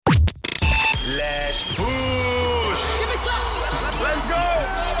Let's push. Give me some. Let's go.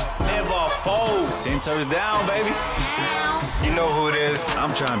 Never fold. 10 toes down, baby. You know who it is.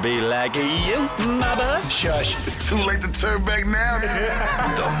 I'm trying to be like you, my bud. Shush. It's too late to turn back now.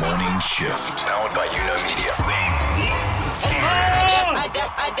 The Morning Shift. Powered by Media.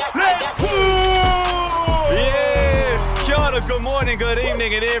 Yes, kia ora, good morning, good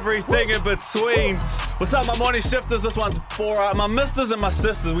evening, and everything in between. What's up, my morning shifters? This one's for my misters and my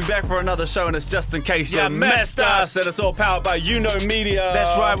sisters. We back for another show, and it's just in case you missed us. And it's all powered by Media.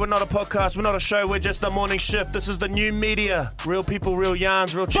 That's right, we're not a podcast, we're not a show, we're just the morning shift. This is the new media. Real people, real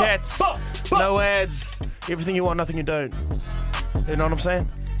yarns, real chats. No ads. Everything you want, nothing you don't. You know what I'm saying?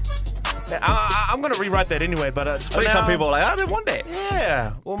 I'm going to rewrite that anyway, but I think some people are like, I didn't want that.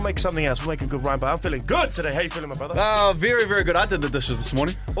 Yeah, we'll make something else. We'll make a good rhyme, but I'm feeling good today. How you feeling, my brother? Very, very good. I did the dishes this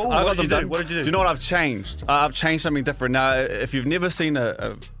morning. Oh, I what got did them you do? done. What did you do? Do you know what I've changed? I've changed something different. Now, if you've never seen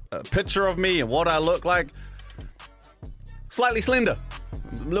a picture of me and what I look like, slightly slender,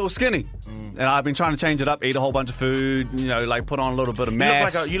 a little skinny. And I've been trying to change it up, eat a whole bunch of food, like put on a little bit of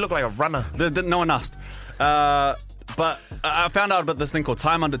mass. You look like a runner. No one asked. But I found out about this thing called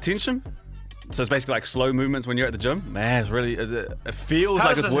time under tension. So it's basically like slow movements when you're at the gym. Man, it's really, it feels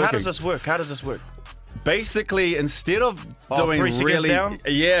like it's working. How does this work? Basically, instead of doing 3 seconds really, down?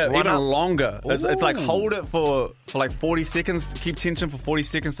 even up? longer. It's like Ooh. hold it for like 40 seconds, keep tension for 40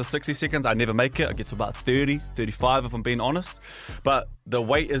 seconds to 60 seconds. I never make it. I get to about 30, 35 if I'm being honest. But the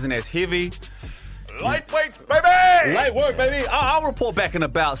weight isn't as heavy. Light weights, baby. Light work, baby. I'll report back in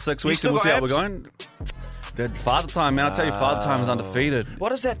about 6 weeks and we'll see how we're going. The father time, man. I tell you, father time is undefeated.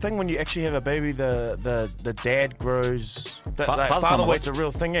 What is that thing when you actually have a baby? The dad grows. Father Father time, weight's a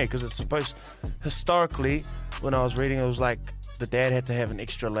real thing, because it's supposed. Historically, when I was reading, it was like the dad had to have an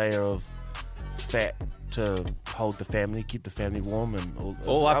extra layer of fat to hold the family, keep the family warm, and all.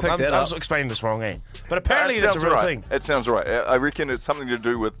 Oh, I picked that up. I was explaining this wrong, But apparently, that's a real thing. It sounds right. I reckon it's something to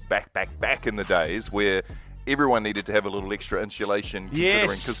do with back in the days where everyone needed to have a little extra insulation, considering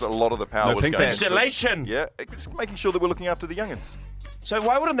because a lot of the power was going insulation. Yeah, just making sure that we're looking after the youngins. So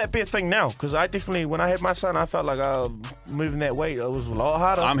why wouldn't that be a thing now? Because I definitely, when I had my son, I felt like moving that weight, it was a lot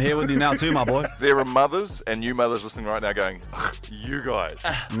harder. I'm here with you now too, my boy. There are mothers and new mothers listening right now going, you guys.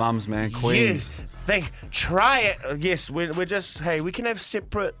 Mums, man, queens. Yes, try it. Yes, we're just, hey, we can have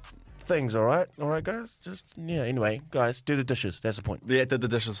separate things, all right, guys. Anyway, guys, do the dishes. That's the point. Yeah, did the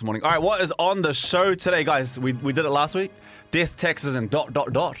dishes this morning. All right, what is on the show today, guys? We did it last week. Death, taxes, and ...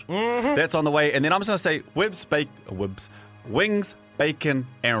 Mm-hmm. That's on the way. And then I'm just gonna say wings, bacon,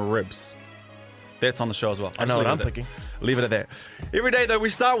 and ribs. That's on the show as well. I know what I'm picking. Leave it at that. Every day though, we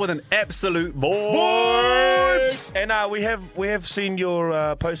start with an absolute vibes. And we have seen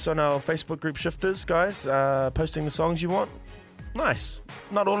your posts on our Facebook group Shifters, guys, posting the songs you want. Nice.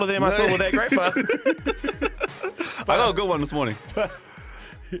 Not all of them I thought were that great, but I got a good one this morning.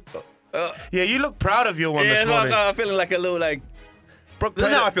 Yeah, you look proud of your one this morning. I'm feeling like a little Brooke this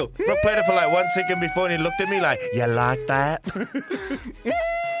is how I feel. Brooke played it for like 1 second before and he looked at me like, you like that?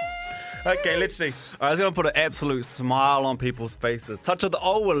 Okay, let's see. All right, I was going to put an absolute smile on people's faces. Touch of the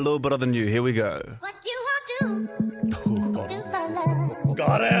old with a little bit of the new. Here we go. What you want to do for love.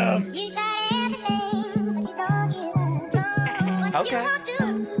 Got him. You try everything, but you don't give up. What Okay. you want to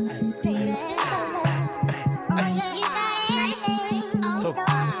baby, for love. You try everything, So, but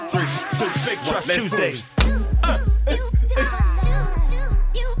you don't give up. 3, 2, Big Trust Let's Tuesday.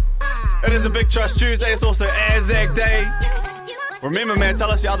 It is a Big Trust Tuesday. It's also Anzac Day. Remember, man, tell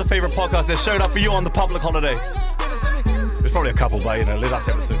us your other favourite podcast that showed up for you on the public holiday. There's probably a couple, but, let us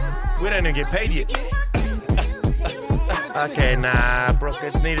have it too. We don't even get paid yet. Okay, nah, Brooke,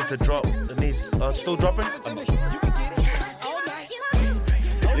 it needed to drop. It needs. It's still dropping?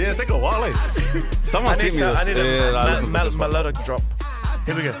 Yeah, it's taking a while, eh? Someone sent me this. I need Yeah, a melodic drop.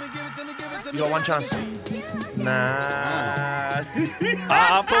 Here we go. You got one chance. Nah.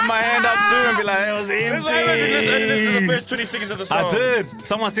 I put my hand up too and be like, it was Listen to the empty. first 20 seconds of the song. I did.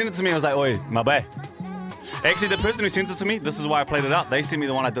 Someone sent it to me. I was like, oi, my bad. Actually, the person who sent it to me, this is why I played it out. They sent me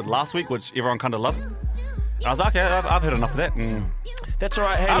the one I did last week, which everyone kind of loved. And I was like, okay, I've heard enough of that. That's all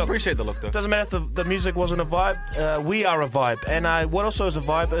right. Hey, I look, appreciate the look, though. doesn't matter if the music wasn't a vibe. We are a vibe. And what also is a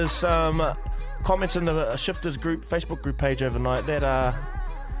vibe is some comments in the Shifters group, Facebook group page overnight that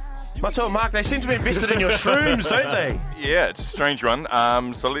Mato and Mark, they seem to be invested in your shrooms, don't they? Yeah, it's a strange one.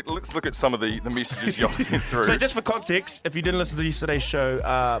 So let's look at some of the messages y'all sent through. So just for context, if you didn't listen to yesterday's show,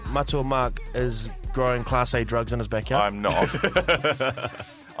 Mato and Mark is growing Class A drugs in his backyard. I'm not.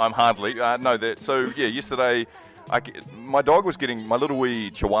 I'm hardly. Yesterday, my dog was getting, my little wee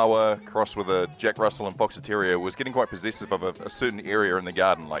Chihuahua crossed with a Jack Russell and Boxer Terrier was getting quite possessive of a certain area in the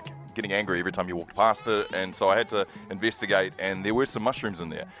garden, like getting angry every time you walked past it, and so I had to investigate, and there were some mushrooms in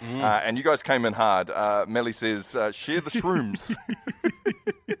there. And you guys came in hard. Melly says, share the shrooms.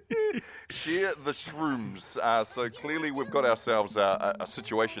 Share the shrooms. So clearly we've got ourselves a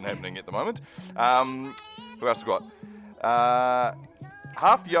situation happening at the moment. Who else we got?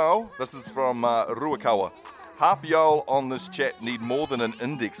 Half Yale, this is from Ruakawa. Half Yale on this chat need more than an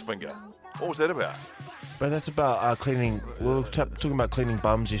index finger. What was that about? But that's about cleaning. We were talking about cleaning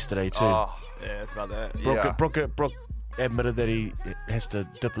bums yesterday too. Oh, Yeah, it's about that. yeah. Brooke admitted that he has to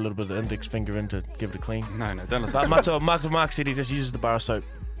dip a little bit of the index finger in to give it a clean. No, don't listen. Mark said he just uses the bar of soap.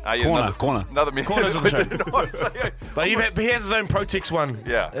 Yeah, Corner. Another Corners of the show. But he has his own Protex one.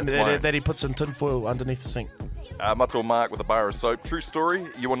 Yeah, and it's mine. that he puts in tinfoil underneath the sink. Mato Mark with a bar of soap. True story,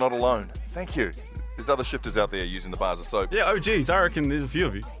 you are not alone. Thank you. There's other shifters out there using the bars of soap. Yeah, OGs. I reckon there's a few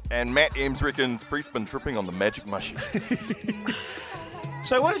of you. And Matt Ems reckons Priest been tripping on the magic mushies.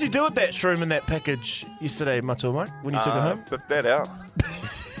 So what did you do with that shroom in that package yesterday, Mato Mark, when you took it home? Bip that out.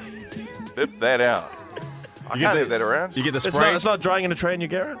 Bip that out. I can't have that around. You get the It's spray. not drying in a tray in your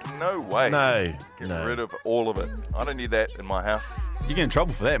garage? No way. No. Get rid of all of it. I don't need that in my house. You get in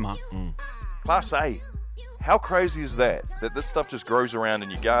trouble for that, Mark. Class A. How crazy is that? That this stuff just grows around in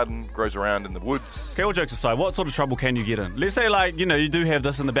your garden, grows around in the woods. Okay, all jokes aside, what sort of trouble can you get in? Let's say, like, you do have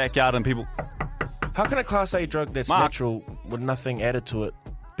this in the backyard and people... How can a Class A drug that's Mark. natural with nothing added to it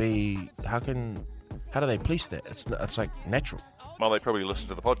be... How do they police that? It's like natural. Well, they probably listen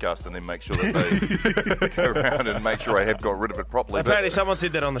to the podcast and then make sure that they go around and make sure I have got rid of it properly. Apparently someone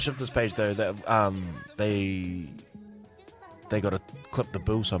said that on the Shifters page, though, that they got to clip the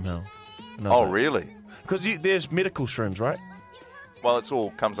bill somehow. Oh, really? Because there's medical shrooms, right? Well, it's all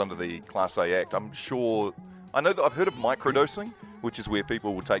comes under the Class A Act. I'm sure... I know that I've heard of microdosing, which is where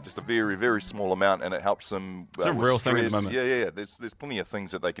people will take just a very, very small amount and it helps them It's a with real thing at the stress. moment. Yeah. There's plenty of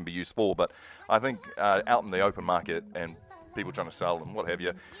things that they can be used for, but I think out in the open market and people trying to sell them, what have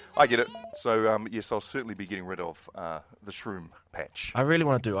you, I get it. So, yes, I'll certainly be getting rid of the shroom patch. I really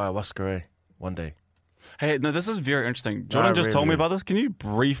want to do ayahuasca one day. Hey, no, this is very interesting. Jordan just really told me do. about this. Can you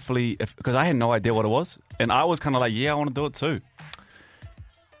briefly... Because I had no idea what it was. And I was kind of like, yeah, I want to do it too.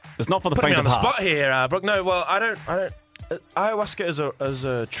 It's not for the Put me faint on of the heart. spot here, Brooke. No, well, I don't. Ayahuasca is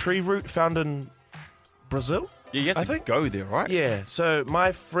a tree root found in Brazil. Yeah, you have I to think. go there, right? Yeah. So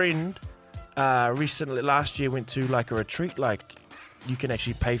my friend recently, last year, went to like a retreat. Like you can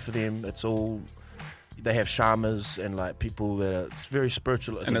actually pay for them. It's all. They have shamans and like people that are. It's very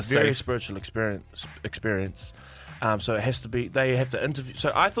spiritual. It's And a it's very safe. spiritual experience. So it has to be. They have to interview.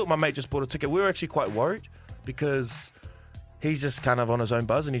 So I thought my mate just bought a ticket. We were actually quite worried because he's just kind of on his own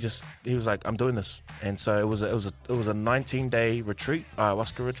buzz, and he was like, "I'm doing this." And so it was a 19-day retreat,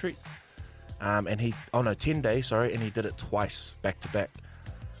 ayahuasca retreat. And 10 days, sorry, and he did it twice back to back.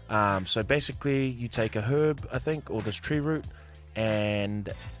 So basically, you take a herb, I think, or this tree root,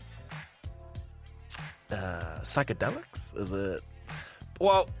 and psychedelics, is it?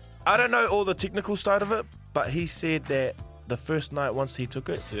 Well, I don't know all the technical side of it, but he said that the first night once he took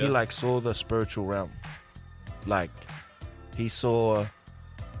it, he like saw the spiritual realm. Like, he saw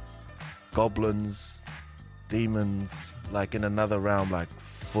goblins, demons, like in another realm, like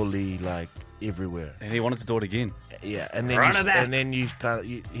fully like everywhere. And he wanted to do it again. Yeah, and then Run it back.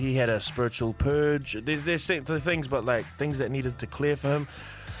 he had a spiritual purge. There's things, but like things that needed to clear for him.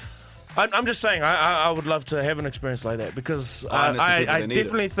 I'm just saying, I would love to have an experience like that because And there's some people I that need it.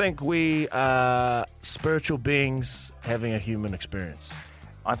 definitely think we are spiritual beings having a human experience.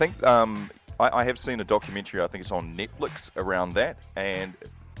 I think I have seen a documentary, I think it's on Netflix, around that, and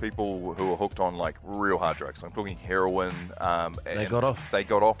people who are hooked on like real hard drugs. I'm talking heroin. They got off. They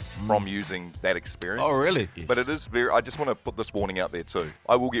got off from using that experience. Oh, really? But it is very... I just want to put this warning out there too.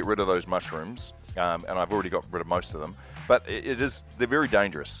 I will get rid of those mushrooms, and I've already got rid of most of them. But they're very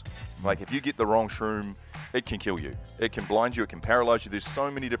dangerous. Like if you get the wrong shroom, it can kill you. It can blind you. It can paralyze you. There's so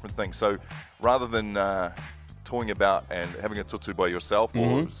many different things. So rather than toying about and having a tutu by yourself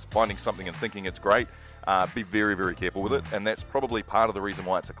or finding something and thinking it's great, be very, very careful with it. And that's probably part of the reason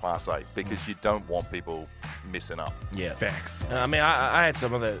why it's a Class A, because you don't want people messing up. Yeah, Facts. I mean, I had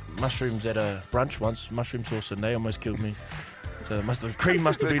some of the mushrooms at a brunch once, mushroom sauce, and they almost killed me. So the cream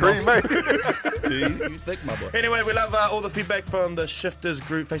must have been Cream, off. mate. You think, my boy. Anyway, we love all the feedback from the Shifters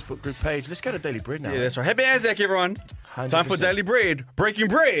group, Facebook group page. Let's go to Daily Bread now. Yeah, that's right. Happy Anzac, everyone. 100%. Time for Daily Bread. Breaking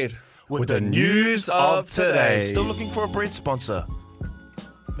bread. With the news of today. Still looking for a bread sponsor.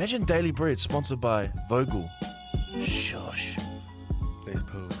 Imagine Daily Bread sponsored by Vogel. Shush. There's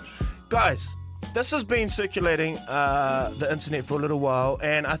pooch. Guys, this has been circulating the internet for a little while,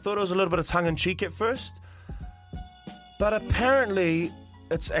 and I thought it was a little bit of tongue-in-cheek at first. But apparently,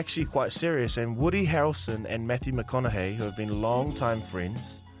 it's actually quite serious. And Woody Harrelson and Matthew McConaughey, who have been long-time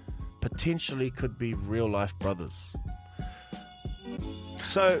friends, potentially could be real-life brothers.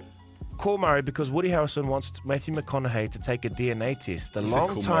 So, call Murray because Woody Harrelson wants Matthew McConaughey to take a DNA test. A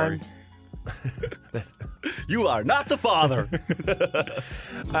long time. You are not the father.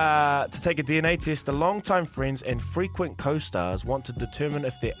 To take a DNA test, the longtime friends and frequent co-stars want to determine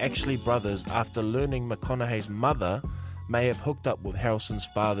if they're actually brothers after learning McConaughey's mother may have hooked up with Harrelson's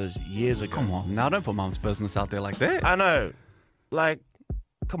father years ago. Come on, now don't put mum's business out there like that. I know. Like,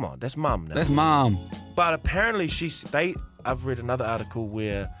 come on, that's mum now. That's mom. But apparently I've read another article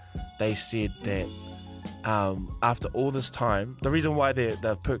where they said that after all this time, the reason why they've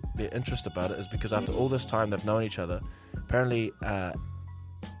perked their interest about it is because after all this time they've known each other. Apparently,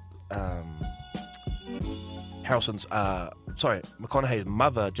 McConaughey's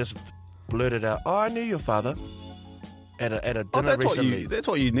mother just blurted out, "Oh, I knew your father at a dinner recently. That's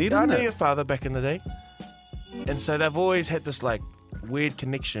what you need, I isn't knew it? your father back in the day." And so they've always had this like weird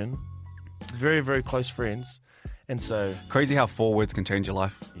connection, very, very close friends. And so, Crazy how 4 words can change your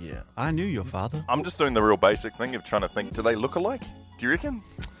life. yeah. I knew your father. I'm just doing the real basic thing of trying to think, do they look alike? Do you reckon?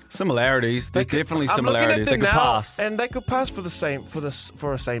 Similarities. There's definitely I'm looking at similarities. They them could now, pass. and they could pass for a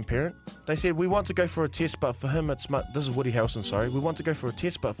same parent. They said we want to go for a test, but for him it's much. This is Woody Harrelson. Sorry, we want to go for a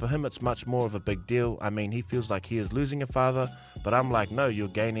test, but for him it's much more of a big deal. I mean, he feels like he is losing a father, but I'm like, no, you're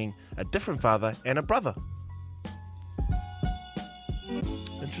gaining a different father and a brother.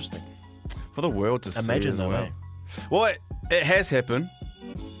 Interesting. For the world to see Imagine as though, well. eh? Well, it has happened.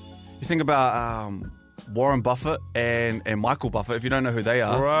 You think about Warren Buffett and Michael Buffett. If you don't know who they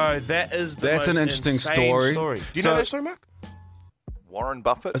are, Bro, that's That's an interesting story. Do you So- know that story, Mark? Warren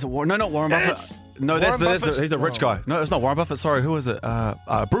Buffett? is it no, not Warren That's- Buffett. No, Warren Buffett's- he's the rich guy. No, it's not Warren Buffett. Sorry, who is it?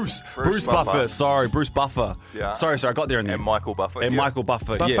 Bruce Buffer. Buffett. Sorry, Bruce Buffer. Yeah. Sorry, I got there in the And end. Michael Buffett. And yeah. Michael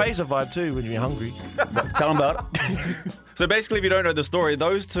Buffett. Buffet's a vibe too when you're hungry. Tell them about it. So basically, if you don't know the story,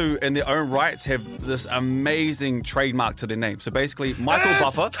 those two in their own rights have this amazing trademark to their name. So basically, Michael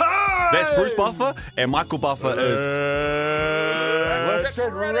Buffer, that's Bruce Buffer, and Michael Buffer is Let's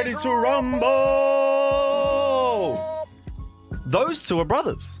get ready to rumble. Those two are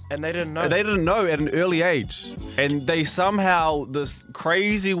brothers. And they didn't know. They didn't know at an early age. And they somehow, this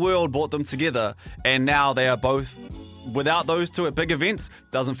crazy world brought them together, and now they are both, without those two at big events,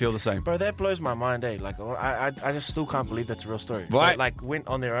 doesn't feel the same. Bro, that blows my mind, eh? Like, I just still can't believe that's a real story. Right. They, like, went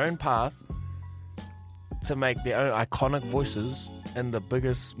on their own path to make their own iconic voices in the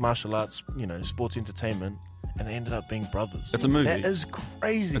biggest martial arts, sports entertainment, and they ended up being brothers. It's a movie. That is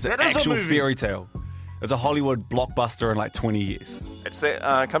crazy. It's an That is a actual movie. fairy tale. It's a Hollywood blockbuster in like 20 years. It's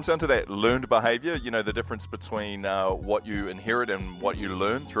that comes down to that learned behaviour. The difference between what you inherit and what you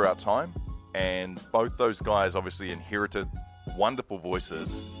learn throughout time. And both those guys obviously inherited wonderful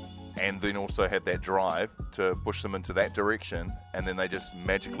voices, and then also had that drive to push them into that direction. And then they just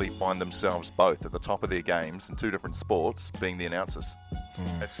magically find themselves both at the top of their games in two different sports, being the announcers.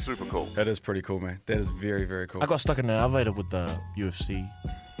 That's super cool. That is pretty cool, man. That is very, very cool. I got stuck in an elevator with the UFC.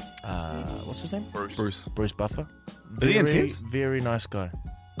 What's his name? Bruce. Bruce Buffer. Is he intense? Very nice guy.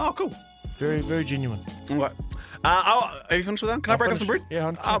 Oh, cool. Very, very genuine. All right. Are you finished with that? Can I I'll break off finish. some bread?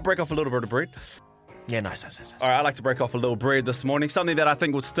 Yeah, 100%. I'll break off a little bit of bread. Yeah, nice. All right, I like to break off a little bread this morning. Something that I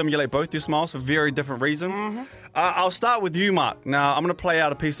think will stimulate both your smiles for very different reasons. Mm-hmm. I'll start with you, Mark. Now, I'm going to play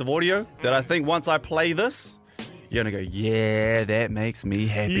out a piece of audio that I think once I play this, you're going to go, yeah, that makes me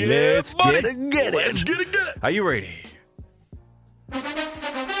happy. Yeah, Let's buddy. get it. Let's get it. Are you ready?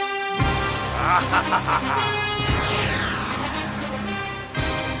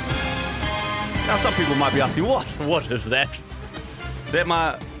 Now, some people might be asking, what is that? That,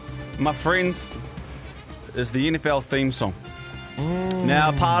 my friends, is the NFL theme song.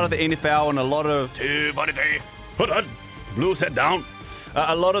 Now, part of the NFL and a lot of Blues head down.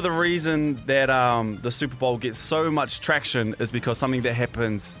 A lot of the reason that the Super Bowl gets so much traction is because something that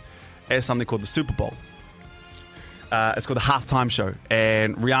happens as something called the Super Bowl. It's called the halftime show,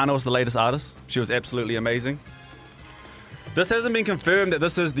 and Rihanna was the latest artist. She was absolutely amazing. This hasn't been confirmed that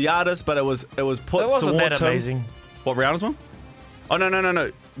this is the artist, but it was put That wasn't towards that him. amazing. What, Rihanna's one? Oh,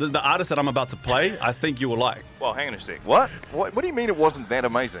 no. The artist that I'm about to play, I think you will like. Well, hang on a sec. What do you mean it wasn't that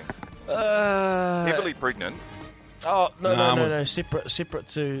amazing? Heavily pregnant. Oh, Nah, no. Separate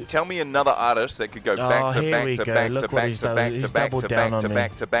to... Tell me another artist that could go back to here back we to go. back to Look what back he's to done. back He's to back doubled to down back on to me.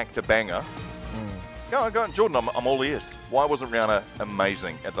 back to back to banger. Go on, Jordan. I'm all ears. Why wasn't Rihanna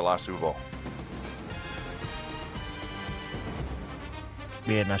amazing at the last Super Bowl?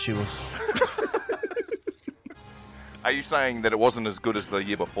 Yeah, no, she was. Are you saying that it wasn't as good as the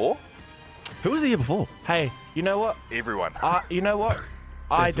year before? Who was the year before? Hey, you know what? Everyone. You know what?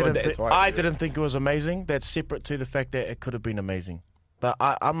 I That's what didn't. that's right. I didn't think it was amazing. That's separate to the fact that it could have been amazing. But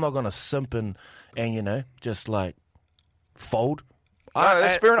I'm not gonna simp and just like fold.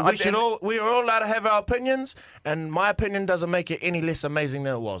 that's fair enough. We're all allowed to have our opinions, and my opinion doesn't make it any less amazing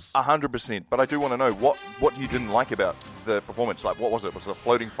than it was. 100%. But I do want to know what you didn't like about the performance. Like, what was it? Was it the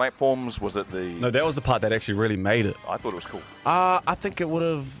floating platforms? Was it the? No, that was the part that actually really made it. I thought it was cool. I think it would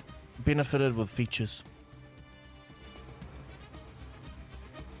have benefited with features.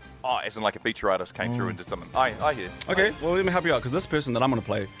 Oh, as in like a feature artist came through and did something. I hear. Okay, well, let me help you out, because this person that I'm going to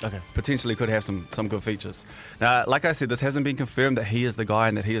play potentially could have some good features. Now, like I said, this hasn't been confirmed that he is the guy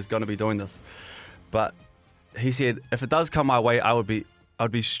and that he is going to be doing this. But he said, if it does come my way, I would be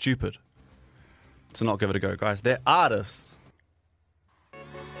stupid to not give it a go, guys. That artist.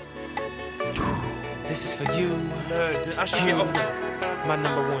 This is for you, I should get off. my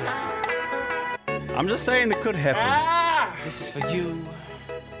number one. I'm just saying it could happen. This is for you,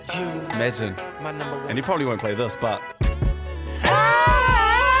 Imagine. my number one. And he probably won't play this, but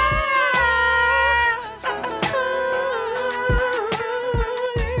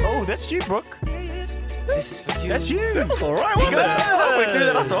Oh, that's you, Brooke. This is for you. That's you. that was all right, wasn't it? I went through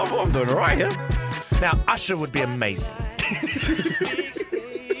that after. I'm doing all right here. Now, Usher would be amazing.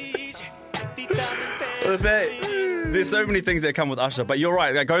 There's so many things that come with Usher, but you're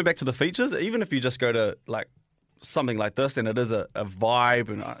right. Like, going back to the features, even if you just go to like something like this, and it is a vibe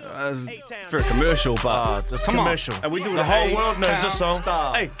and very commercial, but it's come commercial. on. And we do The whole world knows this song.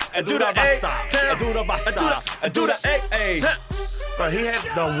 Hey, do the hey. But he had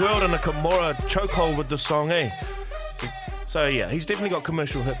the world in a Kimura chokehold with the song, eh? So yeah, he's definitely got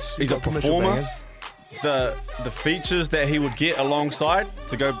commercial hits. He's a got commercial performer. bangers. The features that he would get alongside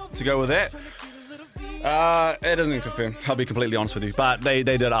to go with that. It isn't confirmed. I'll be completely honest with you. But they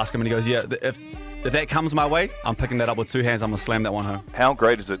did ask him, and he goes, "Yeah, if that comes my way, I'm picking that up with two hands. I'm gonna slam that one home." How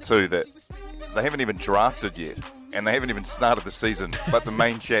great is it too that they haven't even drafted yet, and they haven't even started the season, but the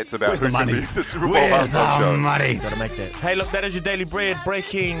main chat's about Where's the who's going to money? be the Super Bowl Where's halftime the show. money? Gotta make that. Hey, look, that is your daily bread.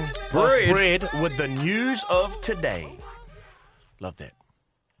 Breaking Bread? bread with the news of today. Love that.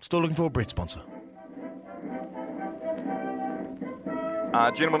 Still looking for a bread sponsor.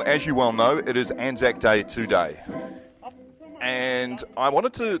 Gentlemen, as you well know, it is Anzac Day today. And I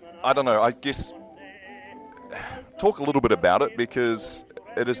wanted to, I guess, talk a little bit about it, because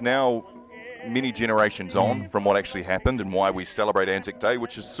it is now many generations on from what actually happened and why we celebrate Anzac Day,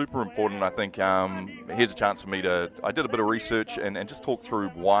 which is super important. I think here's a chance for me I did a bit of research and just talk through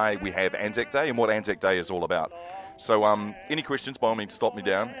why we have Anzac Day and what Anzac Day is all about. So any questions, by all means, stop me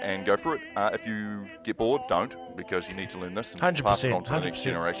down and go for it. If you get bored, don't, because you need to learn this and 100%, pass it on to the next 100%.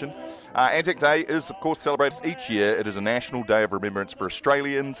 generation. Anzac Day is, of course, celebrated each year. It is a national day of remembrance for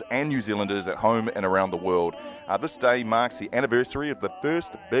Australians and New Zealanders at home and around the world. This day marks the anniversary of the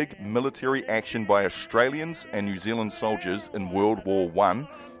first big military action by Australians and New Zealand soldiers in World War I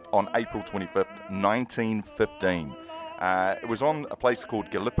on April 25th, 1915. It was on a place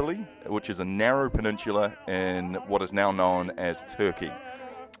called Gallipoli, which is a narrow peninsula in what is now known as Turkey.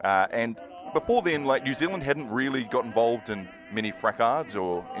 And before then, New Zealand hadn't really got involved in many fracas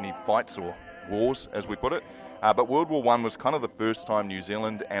or any fights or wars, as we put it. But World War I was kind of the first time New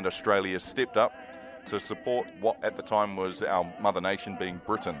Zealand and Australia stepped up to support what at the time was our mother nation, being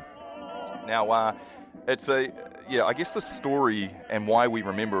Britain. Now, I guess the story and why we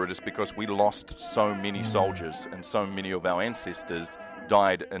remember it is because we lost so many soldiers, and so many of our ancestors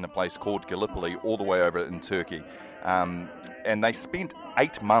died in a place called Gallipoli, all the way over in Turkey. And they spent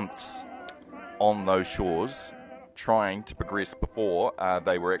 8 months on those shores trying to progress before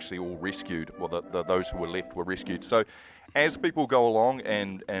they were actually all rescued, well, those who were left were rescued. So as people go along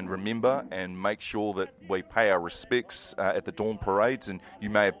and remember and make sure that we pay our respects at the dawn parades, and you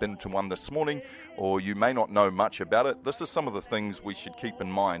may have been to one this morning, or you may not know much about it, this is some of the things we should keep in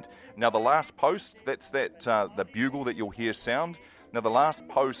mind. Now, the last post, that's the bugle that you'll hear sound. Now, the last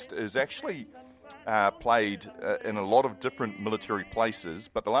post is actually played in a lot of different military places,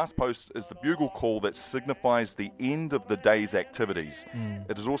 but the last post is the bugle call that signifies the end of the day's activities.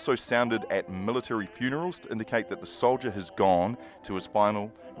 It is also sounded at military funerals to indicate that the soldier has gone to his final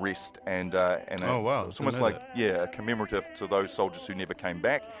rest, and it's almost like a commemorative to those soldiers who never came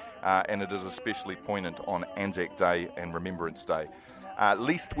back, and it is especially poignant on Anzac Day and Remembrance Day.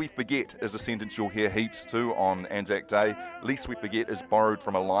 Least we forget is a sentence you'll hear heaps too on Anzac Day. Least we forget is borrowed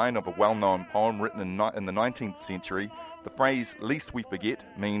from a line of a well-known poem written in the 19th century. The phrase least we forget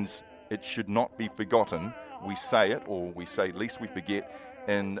means it should not be forgotten. We say it, or we say least we forget,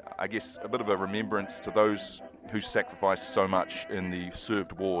 in, I guess, a bit of a remembrance to those who sacrificed so much in the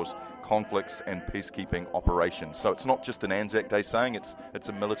served wars conflicts and peacekeeping operations. So it's not just an Anzac Day saying, it's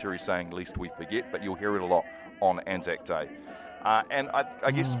a military saying, lest we forget, but you'll hear it a lot on Anzac Day. And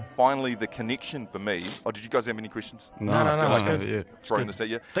I guess finally the connection for me... Oh, did you guys have any questions? No, it's good. Yeah. Throwing this at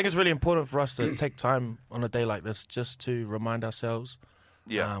you. I think it's really important for us to take time on a day like this just to remind ourselves,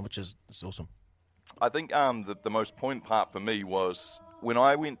 which is it's awesome. I think the most important part for me was when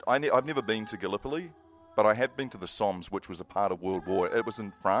I went... I've never been to Gallipoli, but I have been to the Somme, which was a part of World War. It was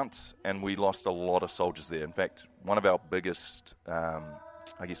in France, and we lost a lot of soldiers there. In fact, one of our biggest,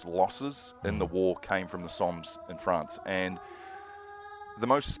 losses in the war came from the Somme in France. And the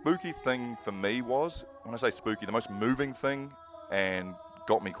most spooky thing for me was, when I say spooky, the most moving thing and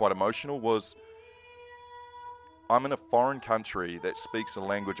got me quite emotional was I'm in a foreign country that speaks a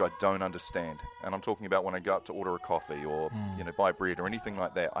language I don't understand. And I'm talking about when I go up to order a coffee or buy bread or anything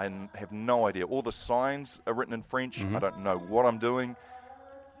like that. I have no idea. All the signs are written in French. I don't know what I'm doing.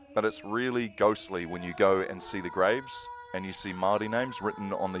 But it's really ghostly when you go and see the graves and you see Māori names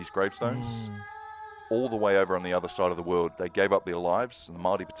written on these gravestones. All the way over on the other side of the world, they gave up their lives. The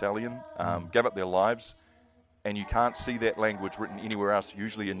Māori battalion gave up their lives, and you can't see that language written anywhere else,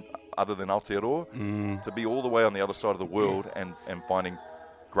 usually other than Aotearoa. To be all the way on the other side of the world and finding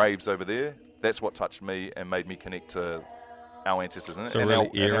graves over there, that's what touched me and made me connect to our ancestors. It's a really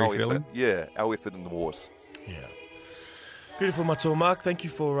eerie feeling. Our effort in the wars. Yeah. Beautiful, Matua Mark. Thank you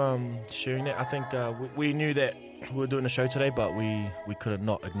for sharing that. I think we knew that we were doing a show today, but we could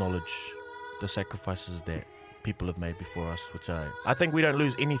not acknowledge the sacrifices that people have made before us, which I think we don't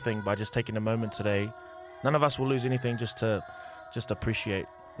lose anything by just taking a moment today. None of us will lose anything just to appreciate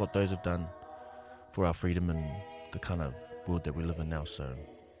what those have done for our freedom and the kind of world that we live in now. So,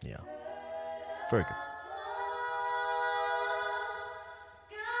 yeah, very good.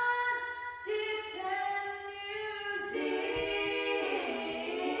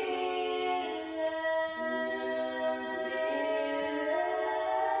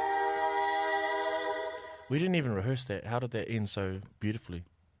 We didn't even rehearse that. How did that end so beautifully?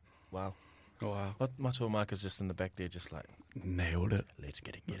 Wow. Oh, wow. Matua Mark is just in the back there, just like, Nailed it. let's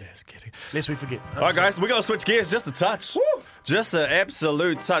get it. Lest we forget. All right, guys, we got to switch gears just a touch. Woo! Just an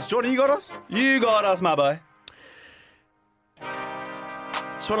absolute touch. Jordan, you got us? You got us, my boy.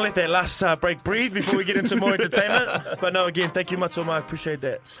 Just want to let that last break breathe before we get into more entertainment. But no, again, thank you, Matua Mark. Appreciate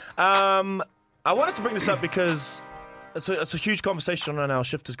that. I wanted to bring this up because it's a huge conversation on our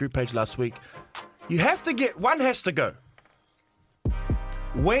Shifters group page last week. You have to get... One has to go.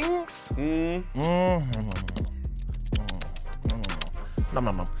 Wings. Nom,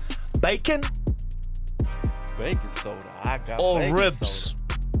 nom, nom. Bacon. Bacon soda. I got Or bacon ribs. soda.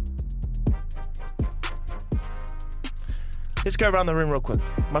 Let's go around the room real quick.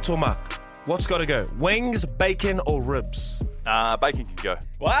 Matua Mark, what's got to go? Wings, bacon, or ribs? Bacon can go.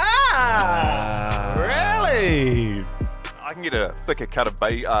 Wow. Really? I can get a thicker cut of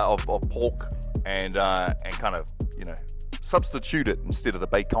pork and kind of, substitute it instead of the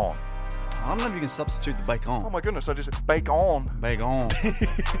bacon. I don't know if you can substitute the bacon. Oh my goodness, I just bacon. Bacon.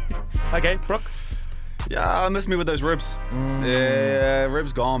 Okay, Brooke? Yeah, I miss me with those ribs. Yeah,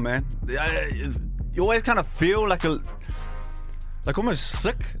 ribs gone, man. You always kind of feel like almost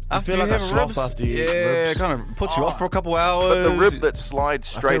sick after feel you like a have sloth ribs. after you eat Yeah, ribs. it kind of puts you off for a couple hours. But the rib that slides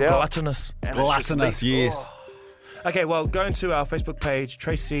straight I feel out. gluttonous. and it's just Gluttonous, meat. yes. Okay, well, going to our Facebook page,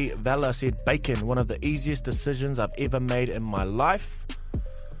 Tracy Vella said, bacon, one of the easiest decisions I've ever made in my life.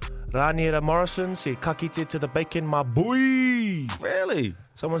 Raniera Morrison said, kakite to the bacon, my boy. Really?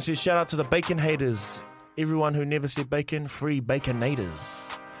 Someone says, shout out to the bacon haters. Everyone who never said bacon, free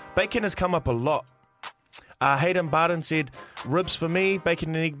baconators. Bacon has come up a lot. Hayden Barden said, ribs for me,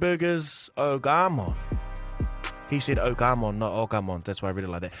 bacon and egg burgers, ogamon. He said ogamon, not ogamon. That's why I read it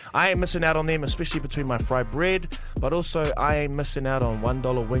like that. I ain't missing out on them, especially between my fried bread. But also, I ain't missing out on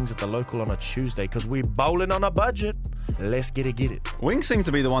 $1 wings at the local on a Tuesday because we bowling on a budget. Let's get it. Wings seem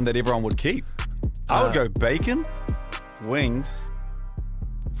to be the one that everyone would keep. I would go bacon, wings,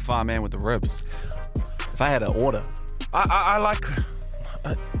 fireman with the ribs. If I had to order. I like...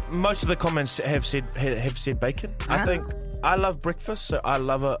 most of the comments have said bacon. I think I love breakfast, so I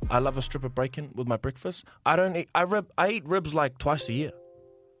love a strip of bacon with my breakfast. I eat ribs like twice a year.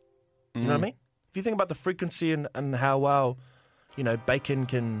 You know what I mean? If you think about the frequency and how well, bacon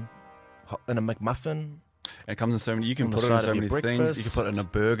can in a McMuffin. It comes in so many. You can On the put it in side so of many your things. breakfast. You can put it in a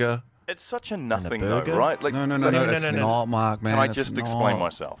burger. It's such a nothing, though, burger? right? Like, No, no, it's no. not, Mark, man. Can I It's just not. explain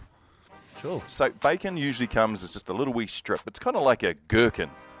myself? Sure. So bacon usually comes as just a little wee strip. It's kind of like a gherkin.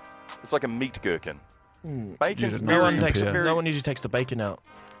 It's like a meat gherkin. Bacon's No very, one takes- very... No one usually takes the bacon out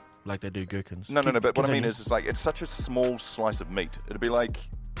like they do gherkins. No, but what I mean Continue. is, it's like it's such a small slice of meat. It'd be like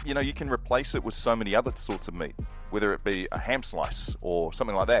you can replace it with so many other sorts of meat, whether it be a ham slice or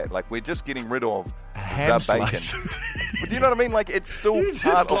something like that. Like, we're just getting rid of ham the bacon. slice. But you know what I mean? Like, it's still You part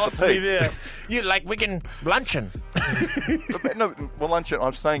just of lost the me pig. there. You like we can luncheon. But no, well, luncheon,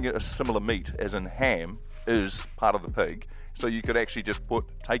 I'm saying a similar meat, as in ham is part of the pig. So you could actually just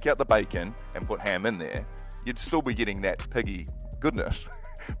take out the bacon and put ham in there. You'd still be getting that piggy goodness.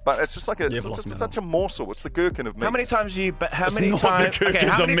 But it's just like it's such a morsel. It's the gherkin of meat. How many times do you? How It's many not the times? gherkins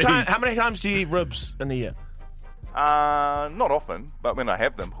how of many meat. times? How many times do you eat ribs in a year? Not often, but when I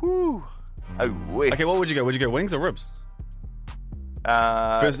have them, whoo. Oh, wait. Okay, what would you go? Would you go wings or ribs?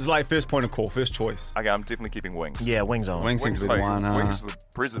 It's like first point of call, first choice. Okay, I'm definitely keeping wings. Yeah, wings on. Wings seems to be the one. Wings the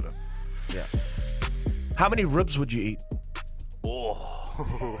president. Yeah. How many ribs would you eat?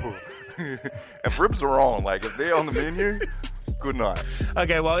 Oh. If ribs are on, like if they're on the menu, good night.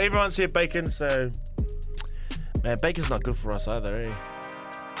 Okay, well, everyone's here bacon, so man, bacon's not good for us either, eh?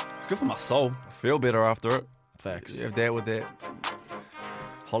 It's good for my soul. I feel better after it. Facts. You have that with that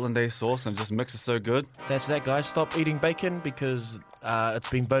hollandaise sauce and just mix it so good. That's that, guys. Stop eating bacon because it's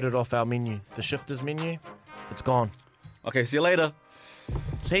been voted off our menu. The Shifters menu, it's gone. Okay, see you later.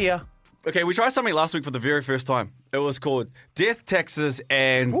 See ya. Okay, we tried something last week for the very first time. It was called Death, Taxes,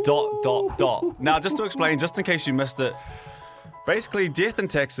 and ... Now, just to explain, just in case you missed it, basically, death and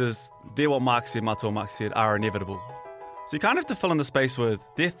taxes, they're what Mark said, Matua Mark said, are inevitable. So you kind of have to fill in the space with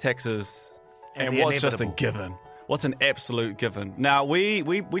death, taxes, and the what's just a inevitable. given. What's an absolute given. Now, we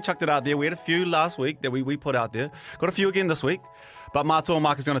chucked it out there. We had a few last week that we put out there. Got a few again this week. But Matua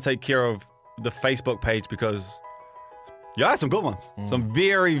Mark is going to take care of the Facebook page because... yeah, some good ones. Some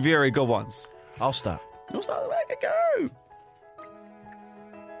very, very good ones. I'll start. You'll start the back and go.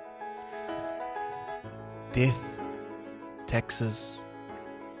 Death, taxes,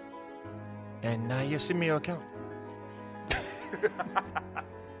 and you send me your account.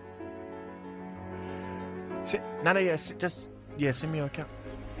 Send me your account.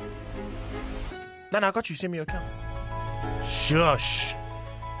 No, I got you. Send me your account. Shush.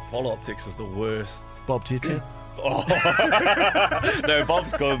 Follow-up text is the worst. Bob Titi. No,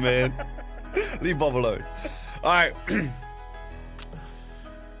 Bob's good, man. Leave Bob alone. All right.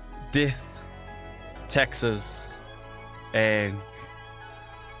 Death, taxes, and...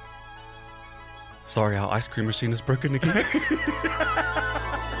 sorry, our ice cream machine is broken again.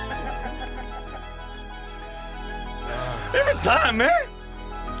 Every time, man.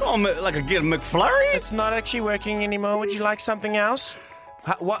 Oh, like I get a McFlurry? It's not actually working anymore. Would you like something else?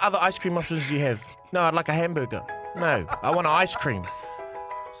 What other ice cream options do you have? No, I'd like a hamburger. No, I want ice cream.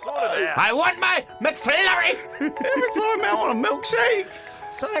 Sort it out. I want my McFlurry! Every time, man, I want a milkshake.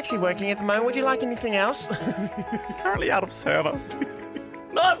 It's not actually working at the moment. Would you like anything else? Currently out of service.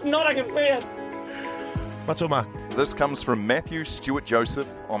 No, it's not. I can see it. What's all, Mark? This comes from Matthew Stewart Joseph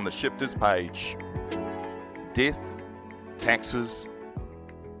on the Shifters page. Death, taxes,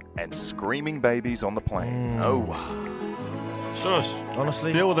 and screaming babies on the plane. Oh, Shush.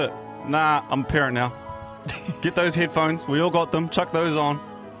 Honestly, Deal with it. Nah, I'm a parent now. Get those headphones. We all got them. Chuck those on.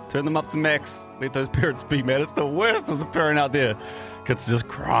 Turn them up to max. Let those parents be, man. It's the worst as a parent out there. Kids just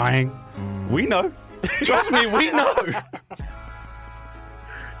crying. We know. Trust me, we know.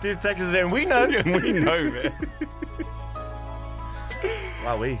 Death, taxes, and we know. We know, man.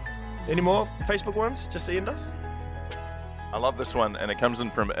 Wow, Any more Facebook ones just to end us? I love this one, and it comes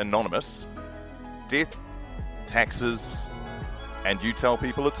in from Anonymous. Death, taxes, and you tell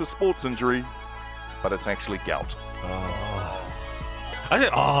people it's a sports injury, but it's actually gout. I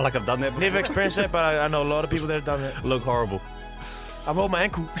said, like I've done that before. Never experienced that, but I know a lot of people that have done that. Look horrible. I've rolled my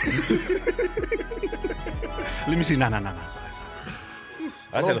ankle. Let me see. No. Sorry.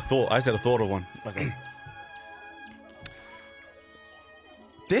 I just had a thought of one. Okay.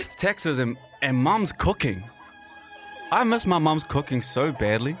 Death, taxes, and mum's cooking. I miss my mum's cooking so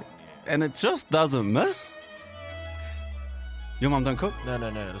badly, and it just doesn't miss. Your mum don't cook? No.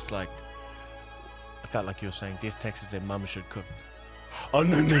 It's like, I felt like you were saying death, taxes, and mum should cook. Oh,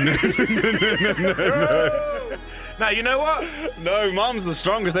 no. Now, you know what? No, mum's the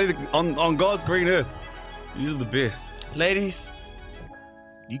strongest on God's green earth. You're the best. Ladies,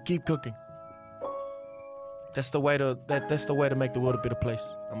 you keep cooking. That's the way to make the world a better place.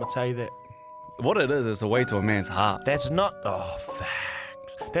 I'm gonna tell you that. What it is the way to a man's heart. That's not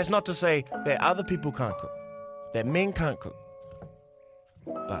facts. That's not to say that other people can't cook, that men can't cook.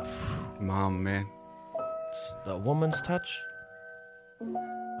 But Mom, man. the woman's touch,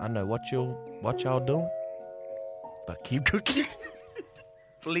 I know what y'all doing, but keep cooking.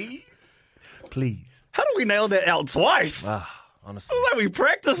 Please. How do we nail that out twice? Honestly. It's like we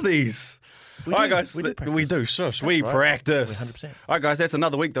practice these. All right, guys. We do practice. We do. Shush. That's We right. practice. 100%. All right, guys. That's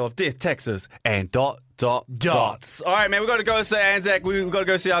another week, though, of death, taxes, and dots. All right, man. We've got to go see Anzac. We've got to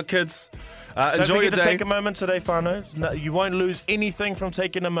go see our kids. Don't Enjoy your forget to day. take a moment today, whānau. No, you won't lose anything from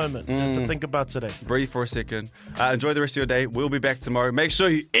taking a moment. Just to think about today. Breathe for a second. Enjoy the rest of your day. We'll be back tomorrow. Make sure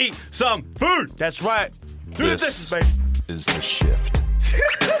you eat some food. That's right. Do the This dishes, baby. is the shift.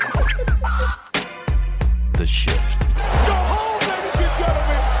 The shift. Go home, ladies and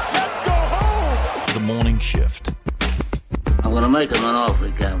gentlemen. Let's go home. The morning shift. I'm gonna make him an offer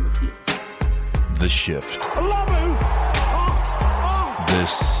he can't refuse. The shift. I love it.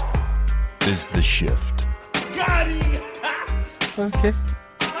 This is the shift. Got it. Okay.